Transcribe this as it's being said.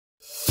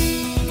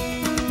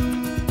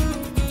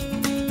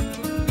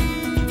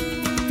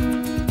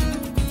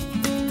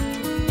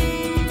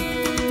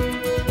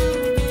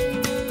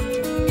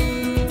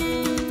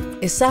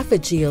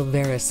Esophageal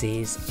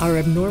varices are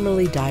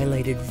abnormally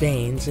dilated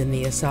veins in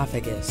the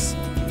esophagus.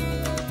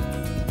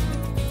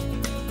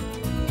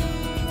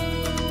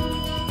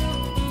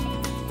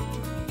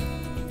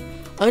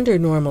 Under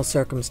normal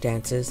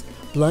circumstances,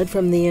 blood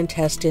from the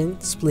intestine,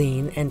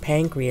 spleen, and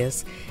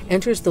pancreas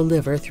enters the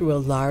liver through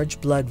a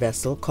large blood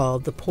vessel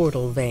called the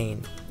portal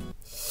vein.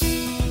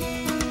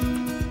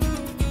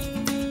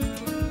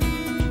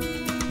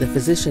 The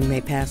physician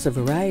may pass a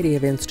variety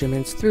of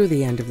instruments through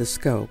the end of the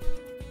scope.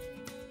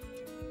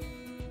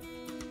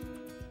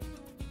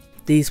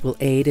 These will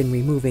aid in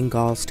removing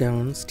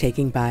gallstones,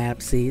 taking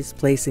biopsies,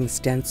 placing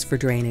stents for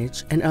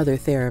drainage, and other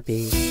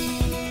therapies.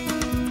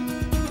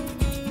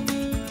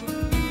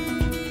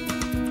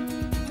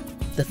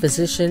 The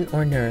physician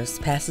or nurse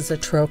passes a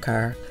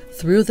trocar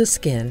through the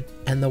skin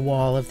and the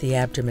wall of the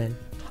abdomen.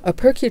 A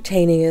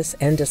percutaneous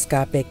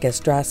endoscopic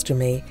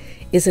gastrostomy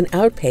is an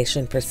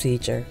outpatient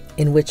procedure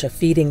in which a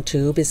feeding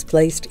tube is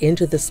placed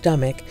into the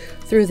stomach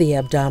through the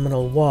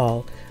abdominal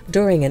wall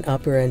during an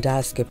upper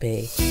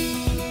endoscopy.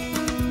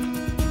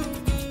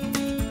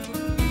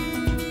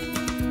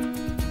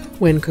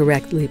 When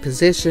correctly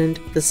positioned,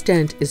 the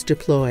stent is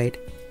deployed.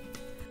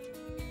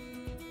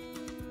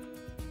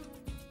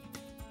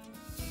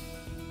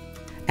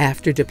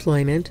 After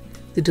deployment,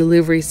 the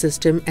delivery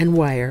system and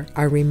wire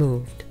are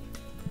removed.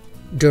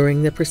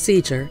 During the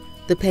procedure,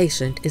 the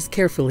patient is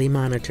carefully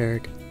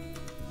monitored.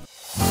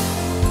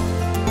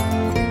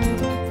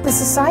 The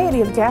Society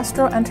of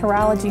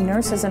Gastroenterology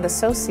Nurses and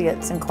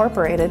Associates,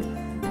 Incorporated,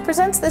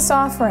 presents this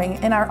offering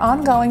in our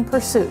ongoing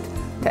pursuit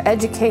to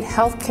educate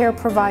healthcare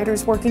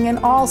providers working in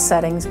all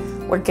settings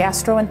where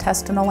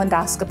gastrointestinal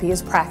endoscopy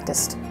is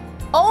practiced.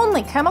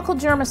 Only chemical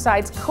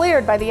germicides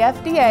cleared by the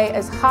FDA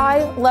as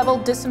high-level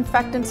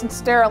disinfectants and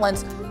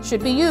sterilants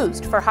should be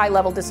used for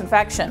high-level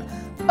disinfection.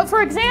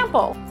 For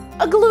example,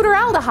 a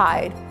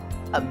glutaraldehyde,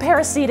 a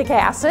peracetic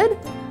acid,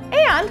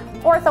 and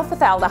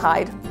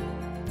orthophthalealdehyde.